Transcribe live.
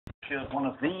One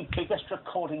of the biggest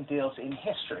recording deals in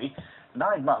history,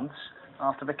 9 months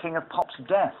after the King of Pop's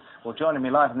death. Well, joining me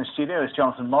live in the studio is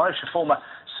Jonathan Morris, a former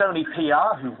Sony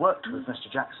PR who worked with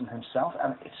Mr. Jackson himself,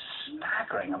 and it's a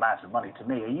staggering amount of money to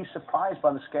me. Are you surprised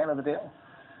by the scale of the deal?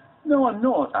 No, I'm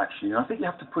not, actually. I think you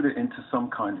have to put it into some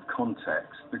kind of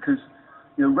context because,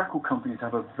 you know, record companies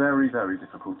have a very, very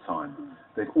difficult time.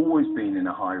 They've always been in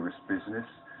a high-risk business,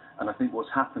 and I think what's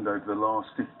happened over the last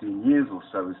 15 years or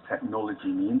so as technology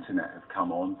and the internet have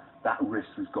come on, that risk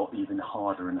has got even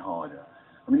harder and harder.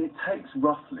 I mean, it takes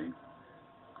roughly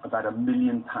about £1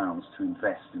 million to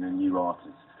invest in a new artist.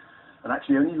 And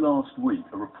actually, only last week,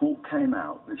 a report came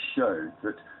out that showed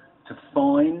that to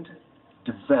find,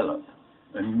 develop,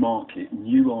 and market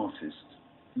new artists,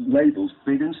 labels,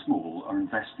 big and small, are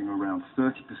investing around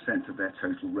 30% of their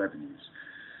total revenues.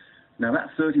 Now, that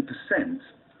 30%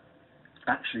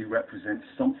 actually represents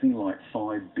something like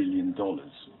 $5 billion.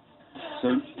 So,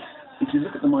 if you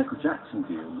look at the Michael Jackson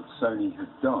deal that Sony has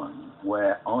done,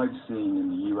 where I've seen in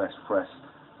the US press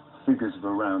figures of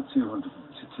around $200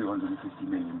 to $250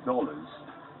 million,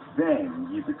 then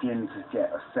you begin to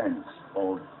get a sense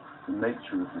of the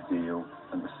nature of the deal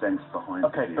and the sense behind the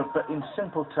deal. Okay, but in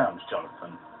simple terms,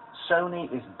 Jonathan, Sony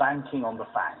is banking on the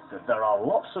fact that there are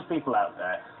lots of people out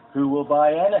there who will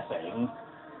buy anything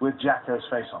with Jacko's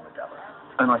face on the cover.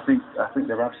 And I think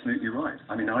they're absolutely right.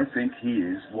 I mean, I think he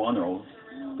is one of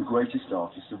the greatest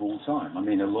artists of all time. I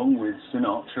mean, along with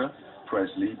Sinatra,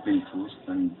 Presley, Beatles,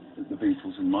 and the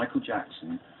Beatles and Michael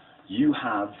Jackson, you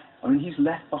have, I mean, he's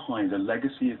left behind a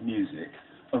legacy of music,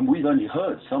 and we've only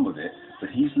heard some of it, but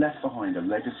he's left behind a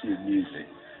legacy of music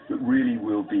that really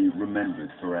will be remembered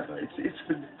forever. It's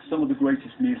some of the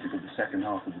greatest music of the second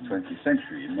half of the 20th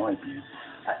century, in my view.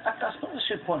 I suppose I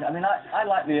should point out, I mean, I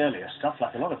like the earlier stuff,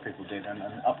 like a lot of people did, and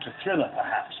up to Thriller,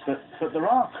 perhaps, but there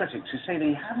are critics who say that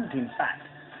he hadn't, in fact,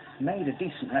 made a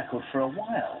decent record for a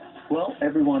while. Well,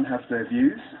 everyone has their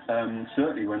views.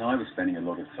 Certainly when I was spending a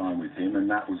lot of time with him, and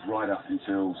that was right up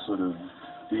until sort of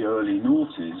the early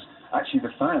noughties, actually the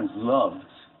fans loved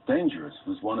Dangerous,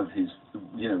 was one of his,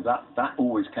 you know, that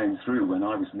always came through when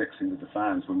I was mixing with the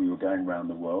fans when we were going around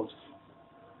the world.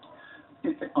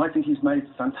 I think he's made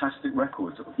fantastic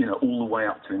records, you know, all the way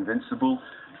up to Invincible.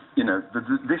 You know,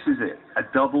 this is it. A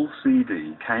double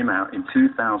CD came out in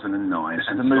 2009. This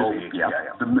is the movie. Yeah.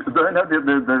 But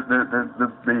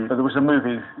there was a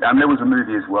movie. And there was a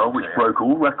movie as well, which broke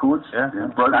all records. Yeah.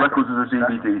 Broke records as a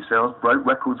DVD sales, broke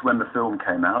records when the film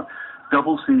came out.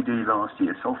 Double CD last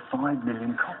year sold 5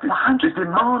 million copies. The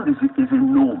demand is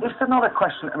enormous. It's another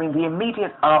question. I mean, the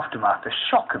immediate aftermath, the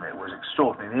shock of it was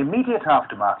extraordinary. The immediate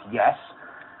aftermath, yes,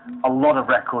 a lot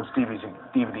of records, DVDs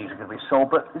are going to be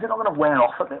sold, but is it not going to wear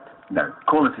off a bit? No,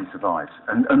 quality survives,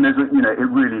 and there's a, you know,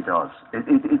 it really does.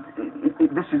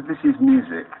 This is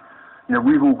music. You know,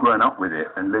 we've all grown up with it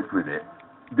and lived with it.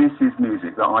 This is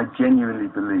music that I genuinely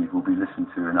believe will be listened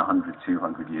to in 100,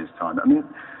 200 years' time. I mean,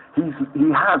 he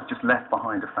has just left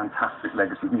behind a fantastic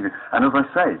legacy of music, and as I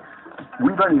say,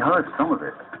 we've only heard some of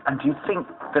it. And do you think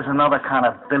there's another kind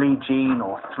of Billie Jean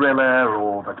or Thriller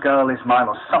or The Girl Is Mine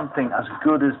or something as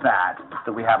good as that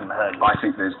we haven't heard yet? I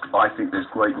think there's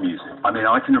great music. I mean,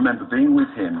 I can remember being with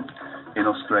him in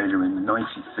Australia in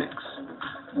 '96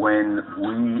 when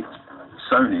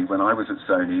when I was at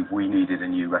Sony, we needed a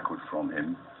new record from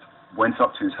him. Went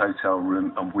up to his hotel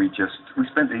room and we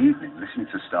spent the evening listening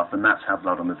to stuff, and that's how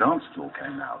Blood on the Dance Floor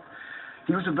came out.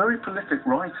 He was a very prolific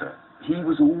writer. He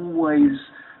was always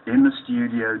in the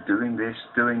studio doing this,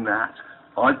 doing that.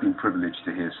 I've been privileged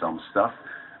to hear some stuff.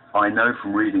 I know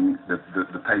from reading the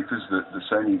papers that the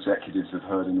Sony executives have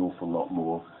heard an awful lot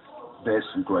more. There's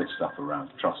some great stuff around,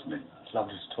 trust me. It's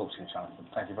lovely to talk to you, Jonathan.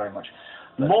 Thank you very much.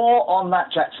 More on that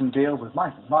Jackson deal with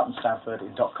Martin Stanford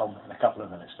in .com in a couple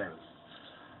of minutes.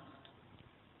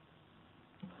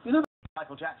 You know,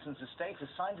 Michael Jackson's estate has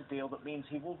signed a deal that means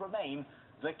he will remain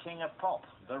the King of Pop.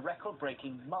 The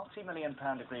record-breaking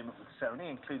multi-million-pound agreement with Sony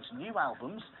includes new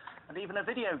albums and even a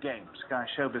video game. Sky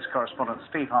Showbiz correspondent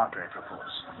Steve Hargrave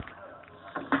reports.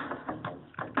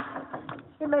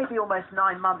 It may be almost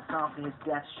 9 months after his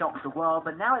death shocked the world,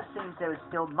 but now it seems there is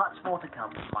still much more to come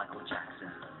with Michael Jackson.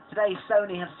 Today,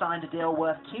 Sony have signed a deal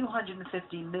worth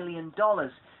 $250 million,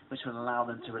 which will allow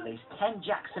them to release 10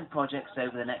 Jackson projects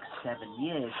over the next 7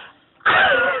 years. So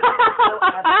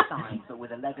as a sign, but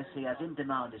with a legacy as in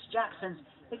demand as Jackson's,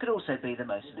 it could also be the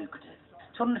most lucrative.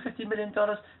 $250 million,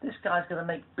 this guy's going to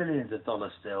make billions of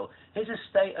dollars still. His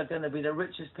estate are going to be the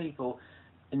richest people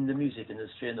in the music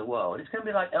industry in the world. It's going to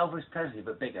be like Elvis Presley,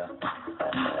 but bigger.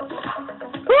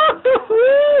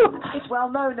 It's well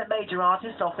known that major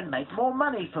artists often make more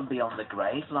money from beyond the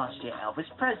grave. Last year, Elvis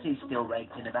Presley still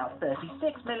raked in about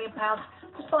 £36 million,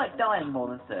 despite dying more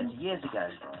than 30 years ago.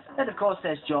 Then, of course,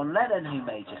 there's John Lennon, who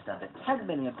made just under £10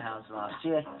 million last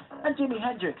year, and Jimi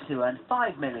Hendrix, who earned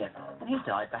 $5 million, and he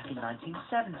died back in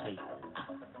 1970.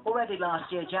 Already last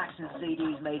year, Jackson's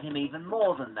CDs made him even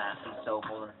more than that. He sold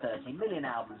more than 30 million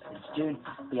albums since June.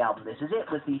 The album This Is It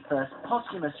was the first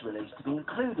posthumous release to be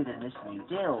included in this new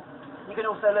deal. You can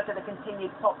also look at the continued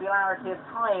popularity of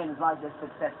tie-ins like this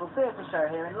successful theatre show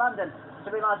here in London to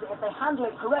realise that if they handle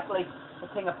it correctly, the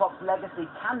King of Pop's legacy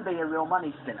can be a real money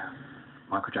spinner.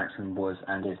 Michael Jackson was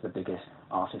and is the biggest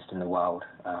artist in the world.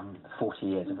 40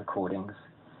 years of recordings,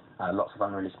 lots of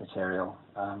unreleased material.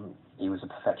 He was a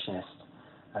perfectionist.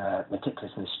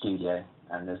 Meticulous in the studio,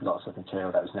 and there's lots of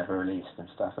material that was never released and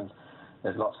stuff, and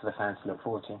there's lots for the fans to look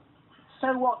forward to.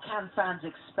 So what can fans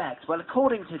expect? Well,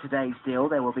 according to today's deal,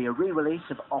 there will be a re-release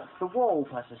of Off the Wall,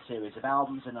 plus a series of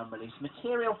albums and unreleased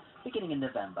material beginning in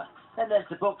November. Then there's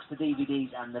the books, the DVDs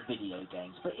and the video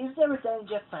games. But is there a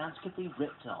danger fans could be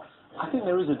ripped off? I think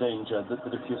there is a danger that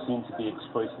if you're seen to be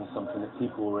exploiting something, that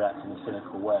people will react in a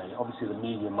cynical way. Obviously the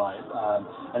media might,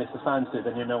 and if the fans do,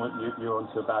 then you know you're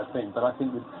onto a bad thing. But I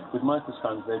think with Michael's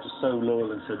fans, they're just so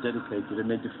loyal and so dedicated,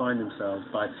 and they define themselves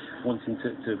by wanting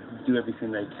to do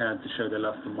everything they can to show their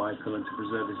love for Michael and to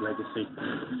preserve his legacy.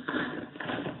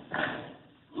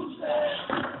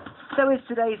 So is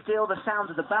today's deal the sound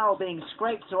of the barrel being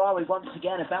scraped, or are we once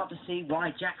again about to see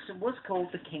why Jackson was called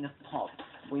the King of Pop?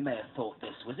 We may have thought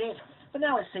this was it, but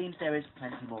now it seems there is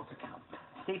plenty more to come.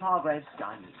 Steve Hargraves,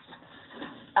 Sky News.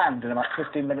 And in about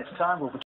 15 minutes' time, we'll be